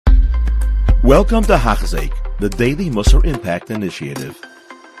Welcome to Hachzik, the Daily Musar Impact Initiative.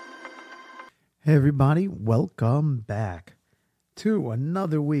 Hey everybody, welcome back to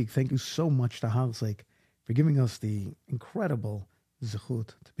another week. Thank you so much to Hachzik for giving us the incredible zechut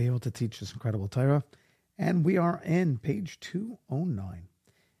to be able to teach this incredible Torah. And we are in page 209.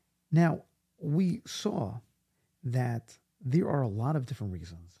 Now, we saw that there are a lot of different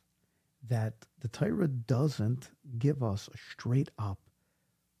reasons that the Torah doesn't give us a straight up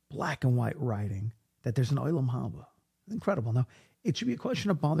black and white writing that there's an Olam Haba. Incredible. Now, it should be a question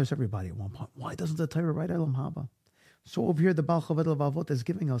that bothers everybody at one point. Why doesn't the Torah write Olam Haba? So over here, the Baal Chavod Levavot is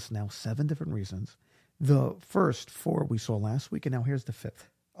giving us now 7 different reasons. The first 4 we saw last week, and now here's the 5th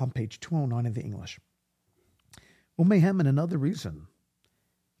on page 209 of the English. Umehem, and another reason.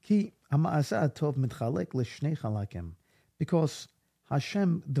 Ki ha'ma'aseh tov mitchalek l'shnei chalakim. Because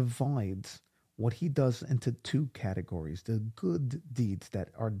Hashem divides what he does into 2 categories. The good deeds that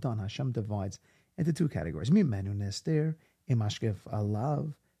are done, Hashem divides into 2 categories. Mimenu nester, imashkev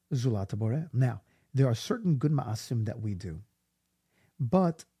alav, zulat boreh. Now, there are certain good ma'asim that we do,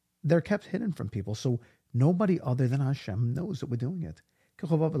 but they're kept hidden from people, so nobody other than Hashem knows that we're doing it.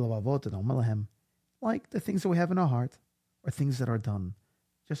 Like the things that we have in our heart, or things that are done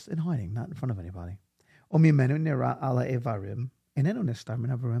just in hiding, not in front of anybody. And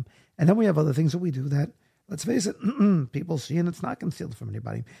then we have other things that we do that, let's face it, people see, and it's not concealed from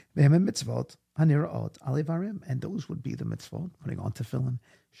anybody. And those would be the mitzvot, putting on tefillin,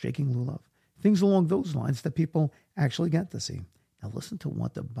 shaking lulav, things along those lines that people actually get to see. Now listen to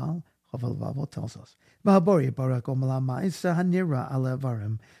what the Baal Chavod Levavot tells us.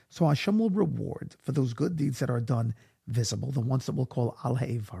 So Hashem will reward for those good deeds that are done visible, the ones that we'll call al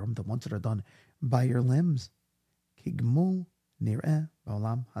ha'evarim, the ones that are done by your limbs. Kigmul nireh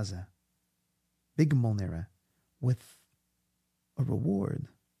ba'olam hazeh. Bigmul nireh, with a reward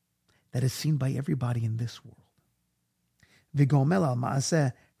that is seen by everybody in this world. Vigomel al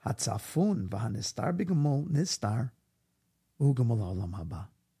ma'aseh hatzafun v'hanistar bigmul nistar u'gmul ha'olam haba.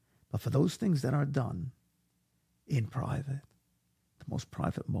 But for those things that are done in private, the most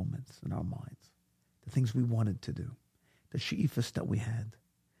private moments in our minds, the things we wanted to do, the she'ifas that we had,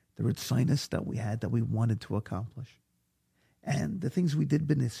 the ritzinus that we had that we wanted to accomplish, and the things we did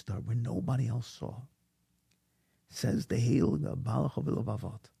b'nistar where nobody else saw. Says the Heilige Baal Chavod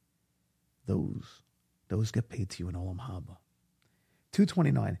Levavot, those get paid to you in Olam Haba.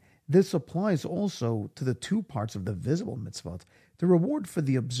 229. This applies also to the 2 parts of the visible mitzvot. The reward for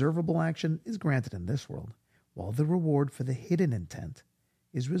the observable action is granted in this world, while the reward for the hidden intent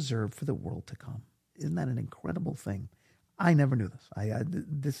is reserved for the world to come. Isn't that an incredible thing? I never knew this.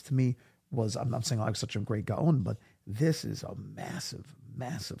 This to me was, I'm not saying I was such a great gaon, but this is a massive,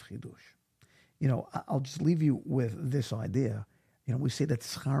 massive chidush. You know, I'll just leave you with this idea. You know, we say that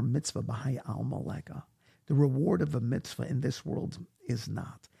schar mitzvah b'hai al maleka. The reward of a mitzvah in this world is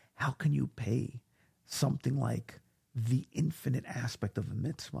not. How can you pay something like the infinite aspect of a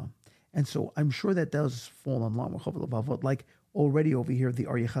mitzvah? And so I'm sure that does fall in line with Chavod Levavot. Like already over here, the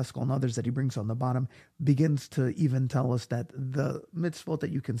Aryeh Cheskel and others that he brings on the bottom begins to even tell us that the mitzvot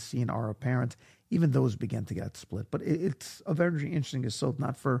that you can see and are apparent, even those begin to get split. But it's a very interesting assault,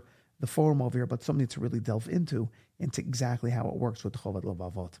 not for the forum over here, but something to really delve into exactly how it works with Chavod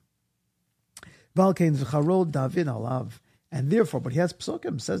Levavot. Valkein Zecharol David Alav. And therefore, but he has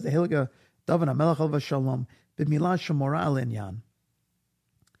psukim, says the Heilige David HaMelech Alav Shalom, b'milah shemora al inyan,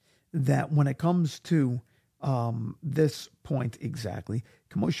 that when it comes to this point exactly,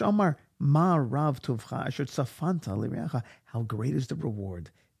 how great is the reward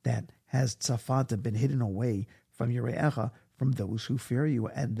that has tzafanta been hidden away from Yire'echa, from those who fear you,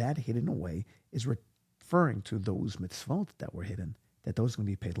 and that hidden away is referring to those mitzvot that were hidden, that those are going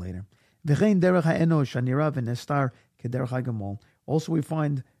to be paid later. Also we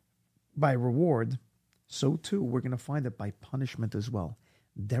find by reward, so too we're going to find it by punishment as well.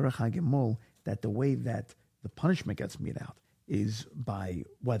 Derech HaGemol, that the way that the punishment gets meted out is by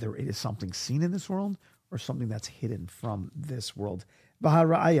whether it is something seen in this world or something that's hidden from this world.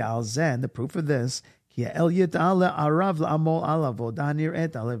 The proof of this,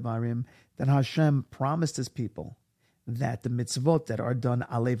 that Hashem promised his people that the mitzvot that are done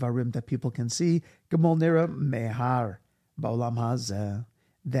alevarim that people can see, gemol nira mehar ba'olam hazeh,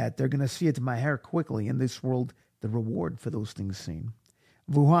 that they're going to see it mahar quickly in this world, the reward for those things seen.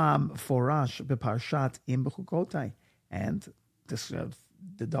 Vuham forash beparshat im bechukotai, and this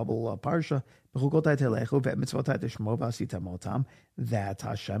the double parsha bechukotai telechu ve'mitzvotai tishmo v'asita motam, that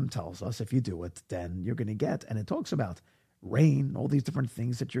Hashem tells us if you do it, then you're going to get, and it talks about rain, all these different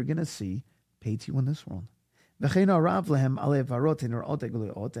things that you're going to see paid to you in this world. And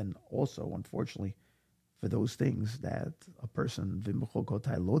also, unfortunately, for those things that a person, you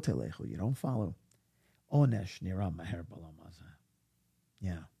don't follow.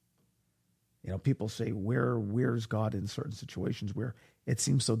 Yeah. People say, where's God in certain situations where it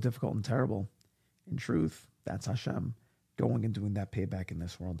seems so difficult and terrible? In truth, that's Hashem going and doing that payback in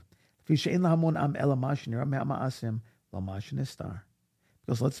this world. Because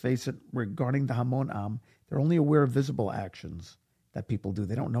let's face it, regarding the Hamon Am, they're only aware of visible actions that people do.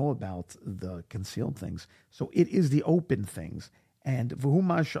 They don't know about the concealed things. So it is the open things. And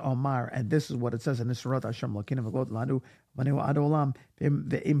Vuhumash Amar, and this is what it says in Nisrat Hashem Lakin V'Got Lanu V'Neu Adolam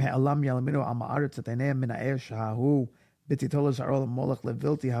V'Im He'alam Yalaminu Amaret Tzateineh Min Ha'esh Ha'hu B'Titolos Ha'Ol Molech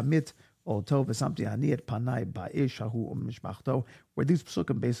Levilti Hamit Oto V'Samti Haniet Panai Ba'ish Ha'hu Mishpachto, where these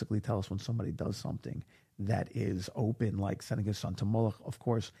psukim basically tell us when somebody does something that is open, like sending his son to Molech, of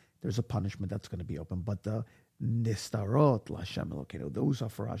course, there's a punishment that's going to be open. But the Nistarot L'Hashem Elokeinu, those are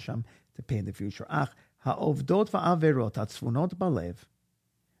for Hashem to pay in the future.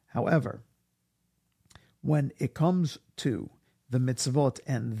 However, when it comes to the mitzvot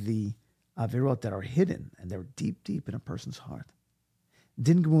and the averot that are hidden and they're deep, deep in a person's heart,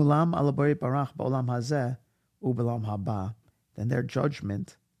 then their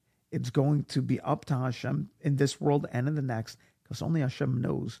judgment, it's going to be up to Hashem in this world and in the next, because only Hashem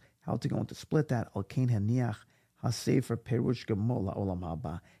knows how to go and to split that.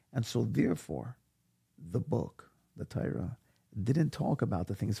 And so therefore, the book, the Torah, didn't talk about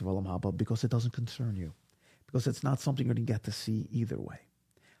the things of Olam Haba because it doesn't concern you, because it's not something you're going to get to see either way.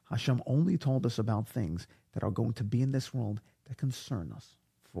 Hashem only told us about things that are going to be in this world that concern us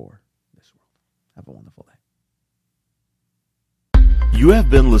for this world. Have a wonderful day. You have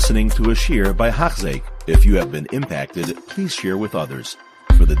been listening to a shiur by Hachzeik. If you have been impacted, please share with others.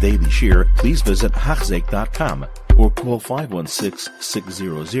 For the daily shiur, please visit Hachzeik.com or call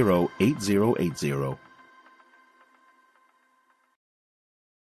 516-600-8080.